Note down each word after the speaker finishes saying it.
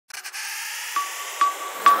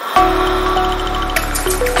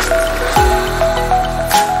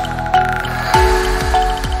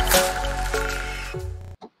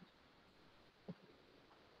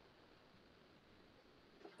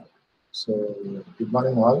Good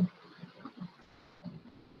morning, all.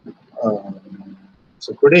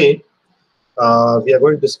 So today we are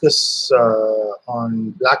going to discuss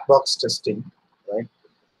on black box testing, right?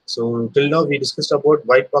 So till now we discussed about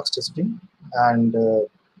white box testing, and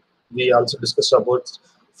we also discussed about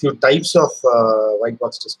few types of white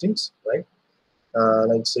box testings, right?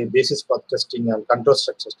 Like say basis box testing and control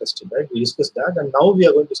structure testing, right? We discussed that, and now we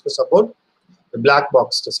are going to discuss about the black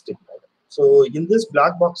box testing. Right? So in this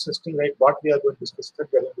black box testing, right, what we are going to discuss, we are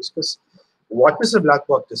going to discuss what is a black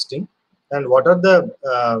box testing and what are the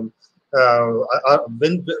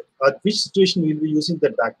when at which situation we will be using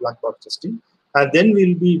the black box testing, and then we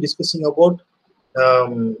will be discussing about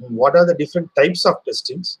what are the different types of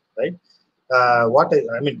testings, right? I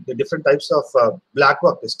mean the different types of black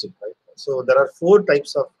box testing, right? So there are four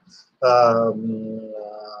types of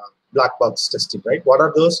black box testing, right? What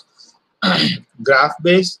are those?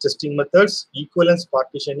 Graph-based testing methods, equivalence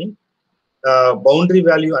partitioning, boundary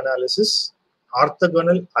value analysis,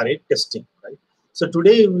 orthogonal array testing. Right. So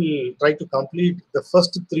today we will try to complete the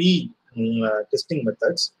first three testing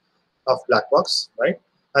methods of black box, right?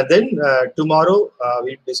 And then tomorrow we'll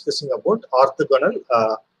be discussing about orthogonal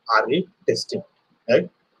array testing, right?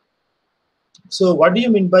 So what do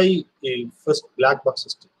you mean by first black box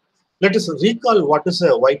testing? Let us recall what is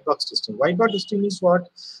a white box testing. White box testing is what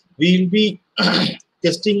we will be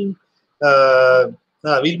testing. We'll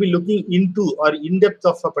be looking into or in depth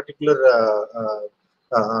of a particular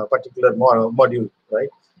module, right?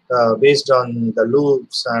 Based on the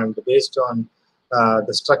loops and based on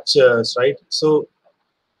the structures, right? So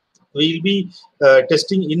we'll be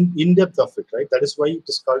testing in depth of it, right? That is why it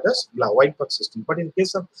is called as white box testing. But in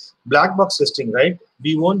case of black box testing, right,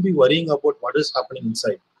 we won't be worrying about what is happening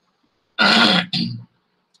inside.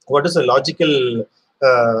 What is a logical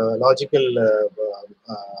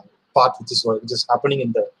part which is happening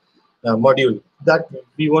in the module, that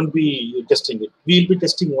we won't be testing it. We'll be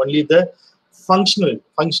testing only the functional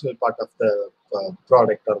part of the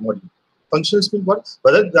product or module. Functional means what?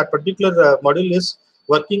 Whether that particular module is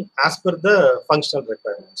working as per the functional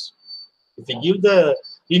requirements. If we give the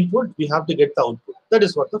input, we have to get the output. That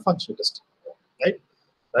is what the functional testing,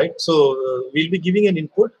 right? So we'll be giving an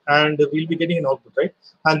input and we'll be getting an output, right?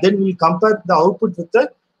 And then we'll compare the output with the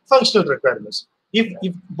functional requirements.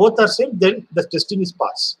 If both are same, then the testing is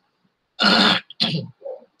passed.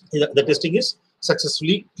 The testing is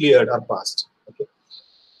successfully cleared or passed. Okay,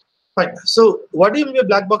 fine. So what do you mean by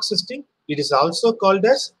black box testing? It is also called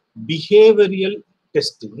as behavioral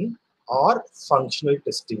testing or functional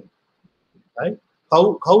testing, right?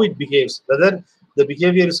 How it behaves, whether the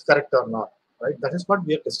behavior is correct or not, right? That is what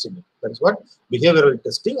we are testing. That is what behavioral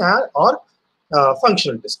testing or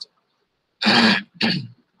functional testing,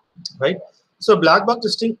 right? So black box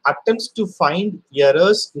testing attempts to find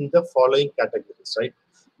errors in the following categories, right?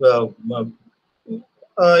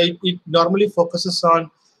 It normally focuses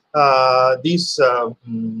on these.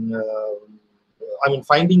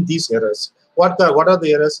 Finding these errors. What are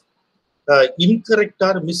the errors? Incorrect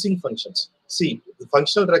or missing functions. See, the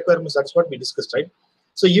functional requirements. That's what we discussed, right?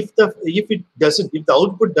 So if the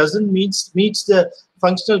output doesn't meets the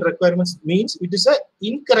functional requirements, means it is a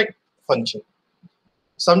incorrect function.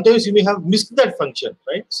 Sometimes you may have missed that function,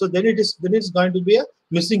 right? So then it's going to be a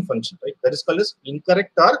missing function, right? That is called as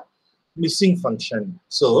incorrect or missing function.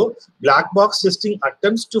 So black box testing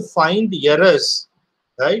attempts to find errors,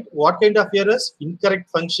 right? What kind of errors?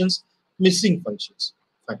 Incorrect functions, missing functions.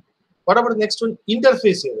 Fine. What about the next one?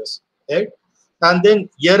 Interface errors, right? And then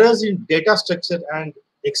errors in data structure and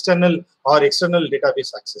external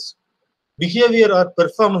database access. Behavior or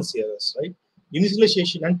performance errors, right?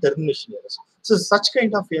 Initialization and termination errors. So such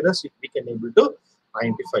kind of errors we can able to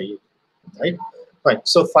identify it, right? Fine.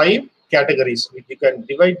 So 5 categories. You can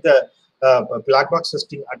divide the black box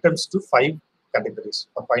testing attempts to 5 categories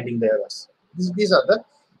for finding the errors. These are the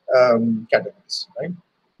categories, right?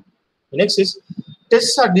 Next is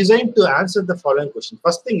tests are designed to answer the following question.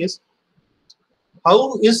 First thing is,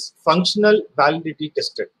 how is functional validity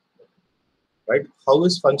tested? Right? How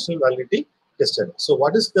is functional validity tested? So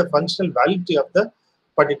what is the functional validity of the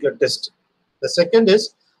particular test? The second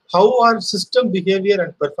is, how are system behavior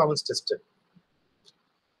and performance tested?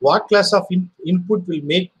 What class of input will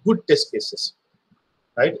make good test cases?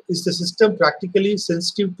 Right? Is the system practically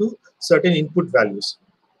sensitive to certain input values?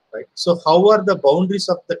 Right? So how are the boundaries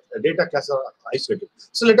of the data class are isolated?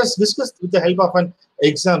 So let us discuss with the help of an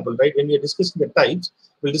example, right? When we are discussing the types,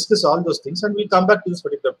 we'll discuss all those things and we'll come back to this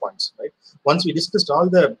particular points, right? Once we discussed all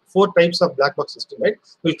the 4 types of black box system, right?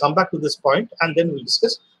 We'll come back to this point and then we'll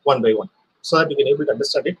discuss one by one so that we can able to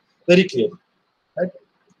understand it very clearly, right?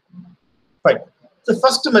 Fine. The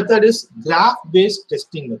first method is graph-based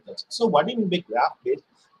testing methods. So what do you mean by graph-based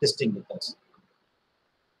testing methods?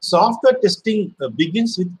 Software testing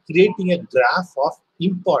begins with creating a graph of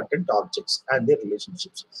important objects and their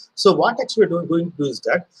relationships. So what actually we're going to do is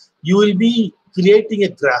that you will be creating a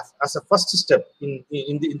graph as a first step in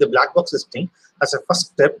the black box testing. As a first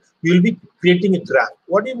step, you will be creating a graph.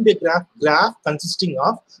 What do you mean by graph? Graph consisting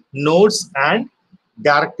of nodes and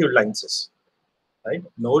directive lines, right?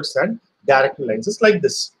 Nodes and directive lines like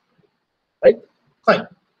this, right? Fine.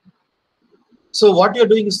 So what you're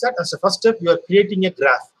doing is that as a first step, you are creating a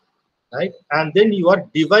graph, right? And then you are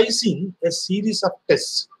devising a series of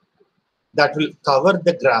tests that will cover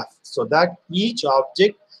the graph so that each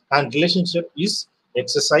object and relationship is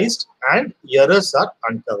exercised and errors are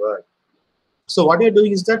uncovered. So what you're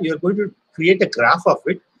doing is that you're going to create a graph of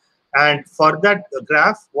it. And for that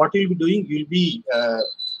graph, what you'll be doing, you'll be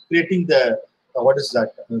creating the, what is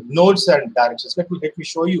that, nodes and directions. Let me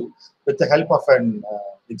show you with the help of an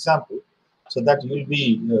example so that you'll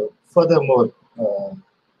be furthermore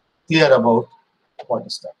clear about what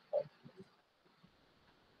is that.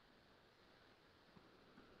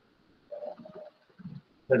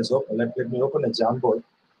 Let us open. Let me open a Jamboard.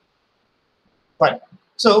 Fine.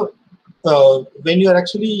 So when you are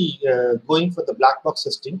actually going for the black box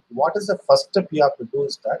testing, what is the first step you have to do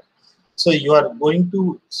is that, so you are going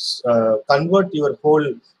to convert your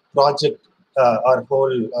whole project or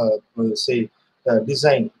whole say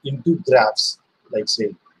design into graphs, like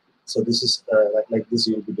say. So this is like this.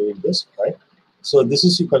 You will be doing this, right? So this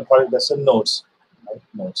is, you can call it as a nodes, right?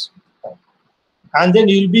 Nodes, right? And then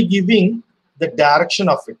you will be giving the direction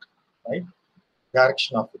of it, right?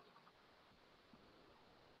 Direction of it.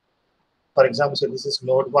 For example, say this is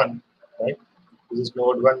node 1, right? This is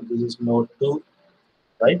node 1, this is node 2,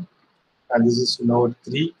 right? And this is node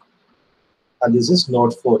 3, and this is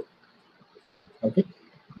node 4. Okay.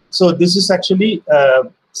 So this is actually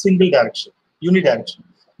single direction, unidirection.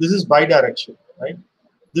 This is bidirection, right?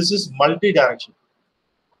 This is multi-direction,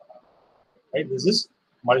 right? This is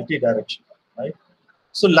multi-direction, right?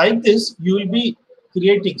 So like this, you will be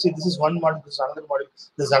creating, see, this is one model, this is another model,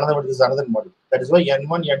 this is another model, this is another model. That is why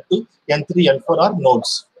N1, N2, N3, N4 are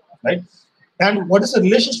nodes, right? And what is the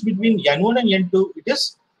relationship between N1 and N2? It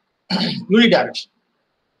is unidirection,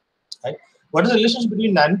 right? What is the relationship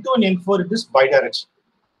between N2 and N4? It is bidirection.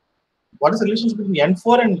 What is the relationship between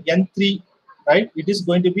N4 and N3, right? It is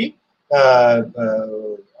going to be,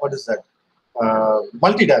 what is that?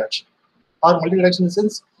 Multi-direction, or multi-direction in the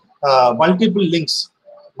sense, multiple links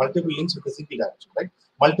with a single direction, right?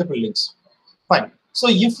 Multiple links. Fine. So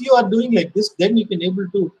if you are doing like this, then you can able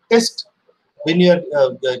to test. When you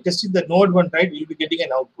are testing the node 1, right, you'll be getting an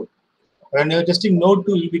output. When you're testing node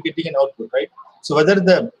 2, you'll be getting an output, right? So whether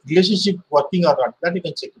the relationship working or not, that you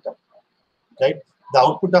can check it out, right? The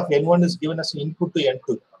output of N1 is given as an input to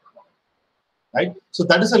N2, right? So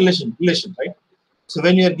that is a relation, right? So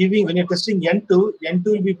when you're testing N2, N2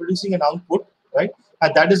 will be producing an output, right?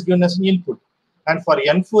 And that is given as an input. And for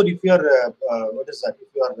N4, if you are, what is that? If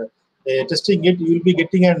you are testing it, you will be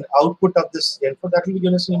getting an output of this N4 that will be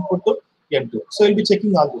given as an input to N2. So you'll be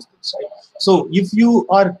checking all those things, right? So if you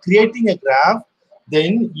are creating a graph,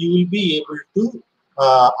 then you will be able to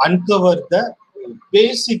uncover the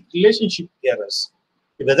basic relationship errors,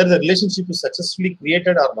 whether the relationship is successfully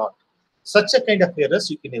created or not. Such a kind of errors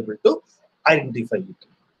you can able to identify it,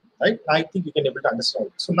 right? I think you can able to understand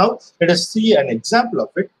it. So now let us see an example of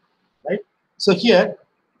it, right? So here,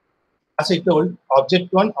 as I told,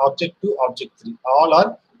 object 1, object 2, object 3, all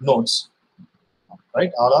are nodes,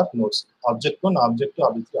 right? All are nodes. Object 1, object 2,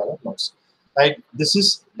 object 3, all are nodes, right? This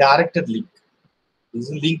is directed link. This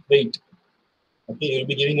is link weight. Okay, you'll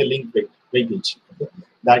be giving a link weightage. Okay,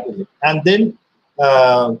 directed link. And then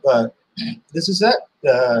this is a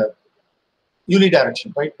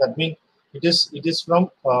unidirection, right? That means it is from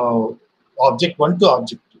object 1 to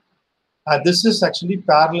object 2. And this is actually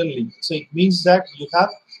parallel link. So it means that you have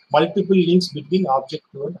multiple links between object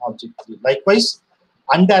 2 and object 3. Likewise,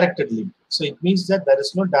 undirected link. So it means that there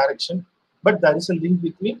is no direction, but there is a link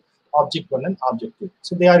between object 1 and object 2.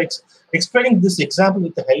 So they are explaining this example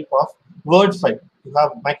with the help of Word file. You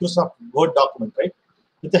have Microsoft Word document, right?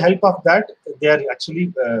 With the help of that, they are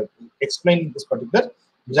actually explaining this particular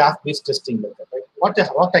graph-based testing method, right? What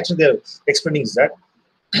actually they are explaining is that,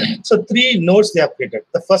 so 3 nodes they have created.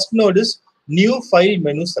 The first node is new file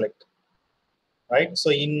menu select, right?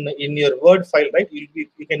 So in your Word file, right, you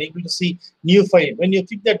can able to see new file. When you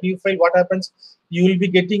click that new file, what happens? You will be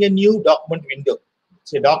getting a new document window.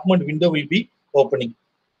 So a document window will be opening.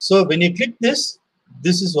 So when you click this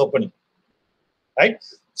is opening, right?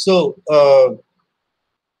 So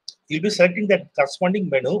you'll be selecting that corresponding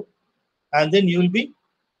menu, and then you will be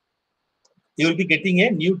getting a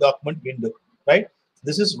new document window, right?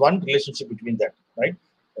 This is one relationship between that, right?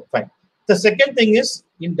 Fine. The second thing is,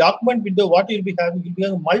 in document window, what you'll be having, you'll be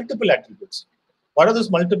having multiple attributes. What are those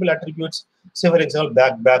multiple attributes? Say, for example,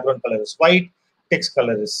 background color is white, text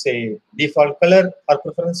color is, say, default color or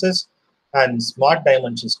preferences, and smart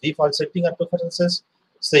dimensions, default setting or preferences.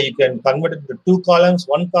 So you can convert it into 2 columns,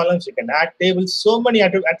 1 columns, you can add tables, so many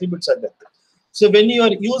attributes are there. So when you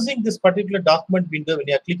are using this particular document window, when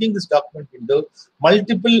you are clicking this document window,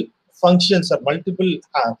 multiple functions or multiple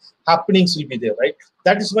happenings will be there, right?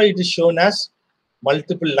 That is why it is shown as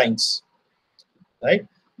multiple lines, right?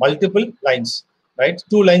 Multiple lines, right?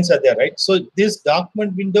 2 lines are there, right? So this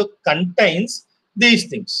document window contains these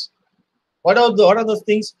things. What are those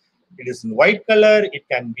things? It is in white color. It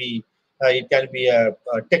can be a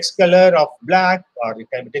text color of black, or it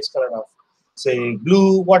can be text color of, say,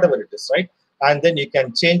 blue, whatever it is, right? And then you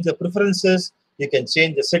can change the preferences. You can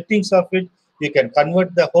change the settings of it. You can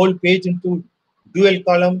convert the whole page into dual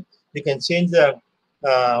column. You can change the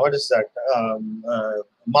what is that,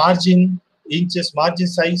 margin, inches, margin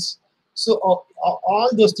size. So all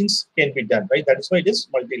those things can be done, right? That is why it is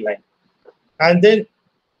multi-line. And then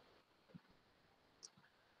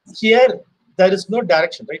here there is no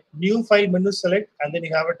direction, right? New file menu select, and then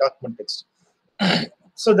you have a document text.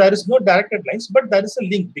 So there is no directed lines, but there is a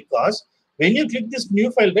link, because when you click this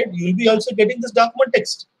new file, right, you will be also getting this document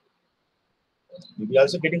text. You'll be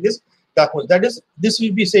also getting this document. That is, this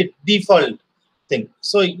will be, say, default thing.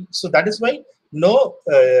 So that is why no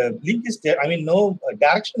link is there. I mean, no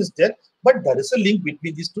direction is there, but there is a link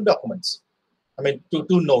between these 2 documents. I mean, two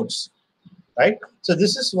nodes, right? So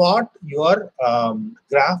this is what your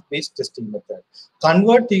graph-based testing method.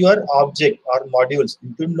 Convert your object or modules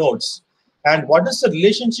into nodes. And what is the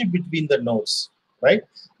relationship between the nodes, right?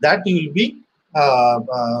 That you will be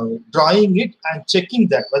drawing it and checking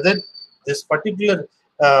that whether this particular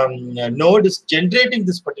node is generating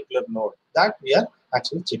this particular node. That we are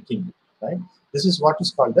actually checking, right? This is what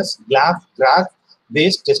is called as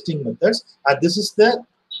graph-based testing methods, and this is the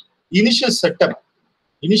initial step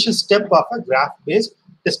of a graph-based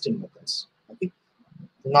testing methods. Okay.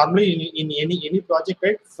 Normally, in any project,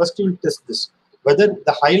 right, first you will test this, whether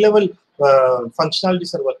the high-level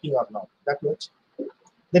functionalities are working or not. That much.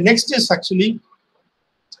 The next is actually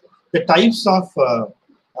the types of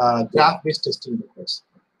graph-based testing methods.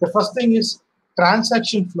 The first thing is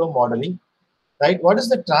transaction flow modeling, right? What is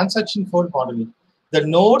the transaction flow modeling? The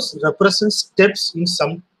nodes represent steps in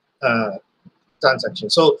some transaction.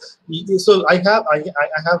 So I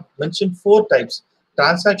have mentioned 4 types: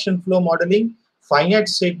 transaction flow modeling, finite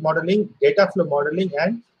state modeling, data flow modeling,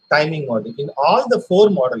 and timing modeling. In all the 4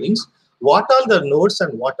 modelings, what are the nodes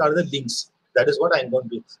and what are the links? That is what I'm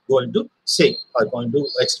going to say or going to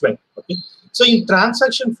explain. Okay. So in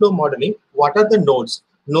transaction flow modeling, what are the nodes?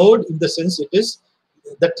 Node, in the sense, it is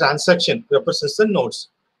the transaction represents the nodes.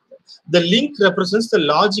 The link represents the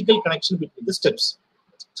logical connection between the steps.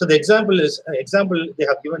 So the example they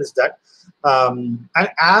have given is that an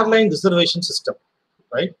airline reservation system,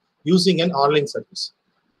 right, using an online service.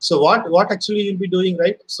 So what actually you'll be doing,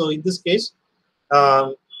 right? So in this case,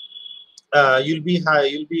 you'll be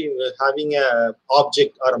having a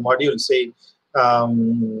object or a module, say,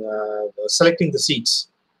 selecting the seats,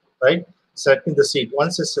 right? Selecting the seat.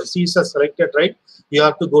 Once the seats are selected, right, you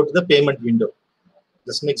have to go to the payment window.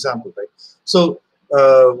 That's an example, right? So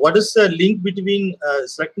what is the link between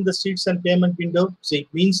selecting the seats and payment window? So it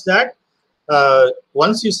means that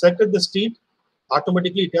once you selected the seat,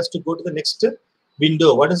 automatically it has to go to the next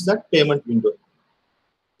window. What is that? Payment window,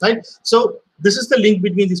 right? So this is the link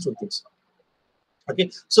between these 2 things. Okay,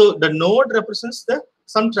 so the node represents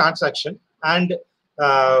some transaction, and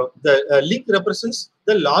the link represents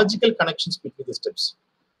the logical connections between the steps.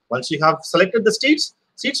 Once you have selected the seats,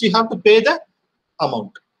 you have to pay the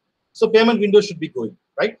amount. So payment window should be going,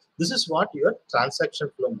 right? This is what your transaction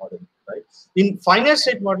flow modeling, right? In finite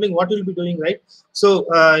state modeling, what you'll be doing, right? So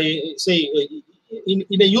say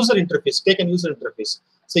in a user interface, take a user interface.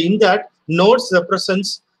 So in that, nodes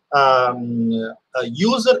represents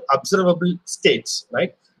user observable states,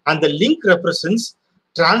 right? And the link represents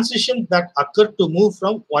transition that occur to move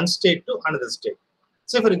from one state to another state.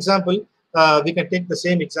 Say, for example, we can take the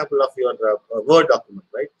same example of your Word document,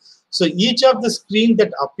 right? So each of the screen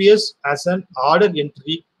that appears as an order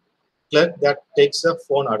entry clerk that takes a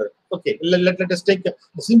phone order. Okay, let us take a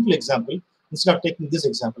simple example. Instead of taking this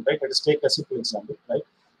example, right? Let us take a simple example, right?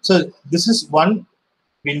 So this is one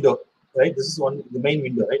window, right? This is the main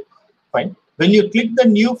window, right? Fine. When you click the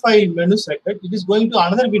new file menu selected, it is going to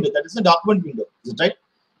another window. That is the document window. Is it right?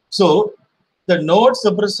 So the nodes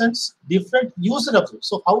represents different user objects.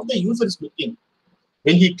 So how the user is looking.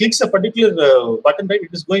 When he clicks a particular button, right, it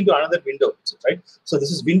is going to another window, right? So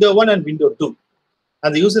this is window 1 and window 2.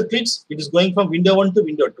 And the user clicks, it is going from window 1 to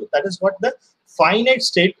window 2. That is what the finite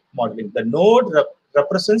state modeling. The node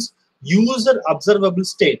represents user observable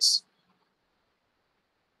states,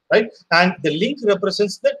 right? And the link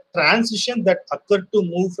represents the transition that occurred to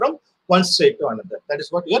move from one state to another. That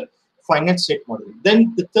is what your finite state modeling.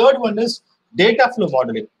 Then the third one is data flow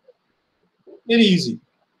modeling. Very easy.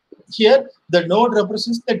 Here, the node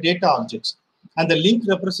represents the data objects, and the link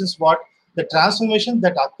represents what? The transformation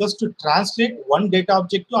that occurs to translate one data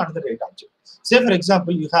object to another data object. Say, for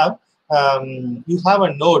example, you have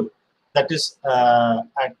a node that is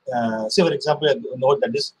say, for example, a node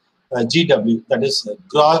that is GW, that is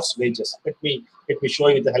gross wages. Let me show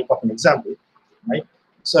you with the help of an example, right?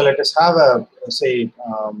 So let us have a say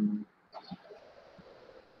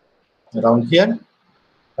around here,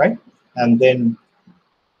 right, and then.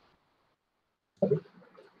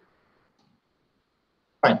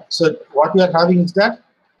 Fine. So what we are having is that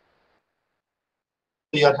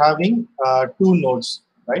you are having two nodes,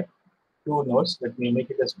 right? Two nodes. Let me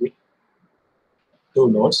make it as big.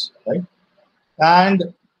 Two nodes, right?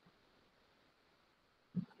 And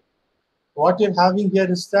what you're having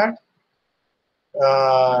here is that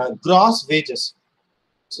gross wages.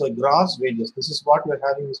 So gross wages. This is what we're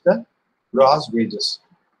having is the gross wages.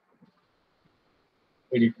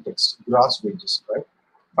 Edit text. Gross wages, right?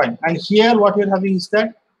 Fine. And here what we're having is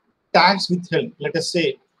that tax withheld. Let us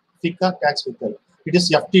say FICA tax withheld. It is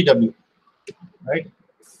FTW, right?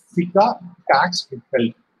 FICA tax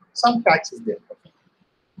withheld. Some tax is there. Okay.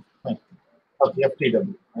 Fine. Okay,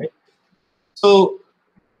 FTW, right? So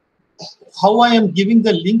how I am giving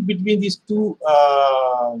the link between these two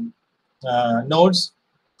nodes,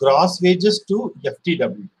 gross wages to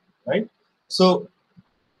FTW, right? So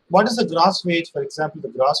what is the gross wage? For example, the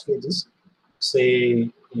gross wages, say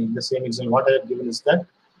in the same example, what I have given is that.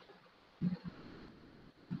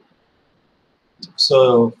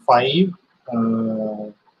 So 5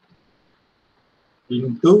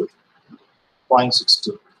 into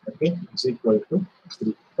 0.62, okay, is equal to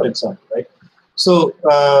 3, for example, right? So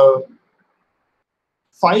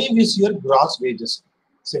 5 is your gross wages.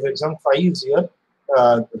 Say, for example, 5 is your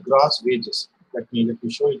gross wages. Let me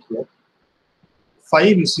show it here.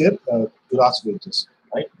 5 is your gross wages,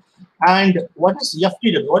 right? And what is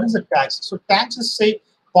FTW? What is the tax? So tax is say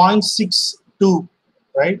 0.62,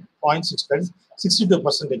 right? 0.6, that is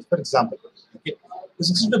 62%, for example. Okay, the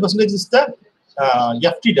 62% is the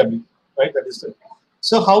FTW, right? That is the.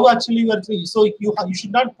 So how actually you are? So you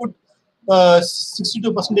should not put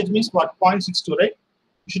 62% means what? 0.62, right?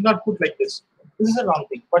 You should not put like this. This is a wrong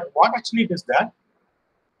thing. But what actually it is that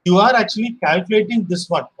you are actually calculating this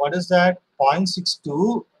one. What is that?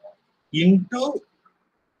 0.62 into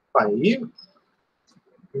 5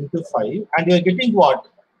 into 5, and you are getting what?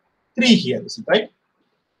 3 here, is it right?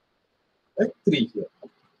 Right? 3 here.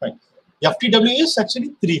 Right. FTW is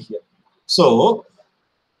actually 3 here. So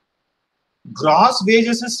gross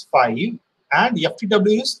wages is 5 and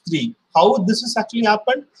FTW is 3. How this has actually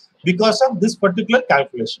happened? Because of this particular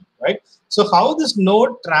calculation, right? So how this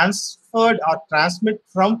node transferred or transmit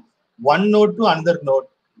from one node to another node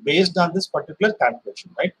based on this particular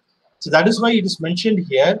calculation, right? So that is why it is mentioned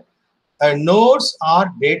here. Nodes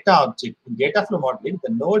are data objects. In data flow modeling,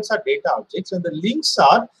 the nodes are data objects and the links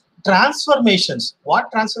are transformations.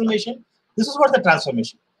 What transformation? This is what the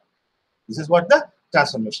transformation. This is what the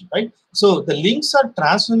transformation, right? So the links are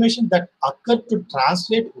transformation that occur to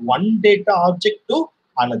translate one data object to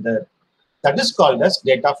another. That is called as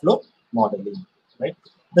data flow modeling, right?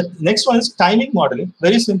 The next one is timing modeling.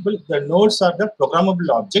 Very simple. The nodes are the programmable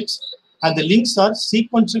objects and the links are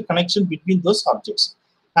sequential connection between those objects.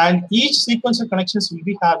 And each sequential connections will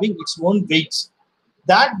be having its own weights.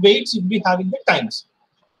 That weights will be having the times,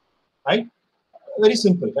 right? Very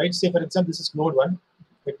simple, right? Say, for example, this is node 1.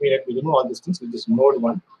 Let me remove all these things. This is node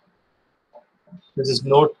 1. This is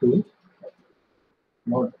node 2.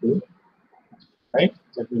 Node 2. Right?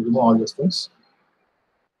 Let me remove all these things.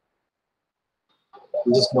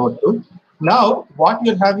 This is node 2. Now, what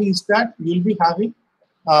you're having is that you'll be having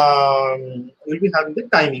the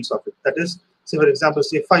timings of it. That is, say, for example,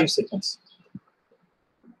 say 5 seconds.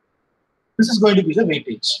 This is going to be the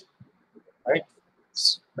weightage, right?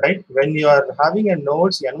 Right? When you are having a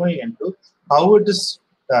nodes N1 and N2, how it is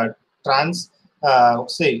transferred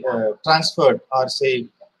or say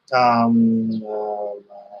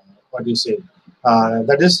what do you say?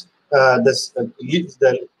 That is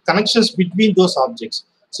the connections between those objects.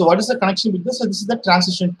 So what is the connection between this? So this is the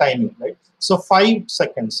transition timing, right? So 5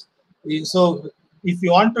 seconds. So if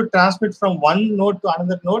you want to transmit from one node to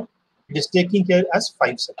another node, it is taking care as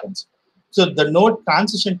 5 seconds. So the node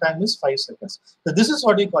transition time is 5 seconds. So this is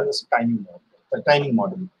what we call as timing model, the timing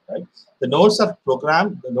model, right? The nodes are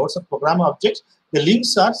program objects. The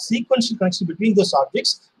links are sequential connection between those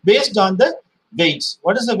objects based on the weights.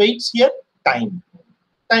 What is the weights here? Time.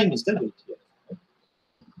 Time is the weight here.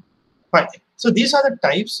 Fine. So these are the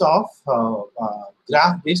types of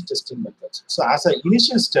graph-based testing methods. So as an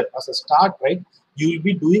initial step, as a start, right, you will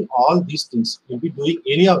be doing all these things. You'll be doing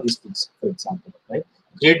any of these things, for example, right?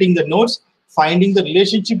 Creating the nodes, finding the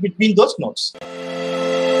relationship between those nodes.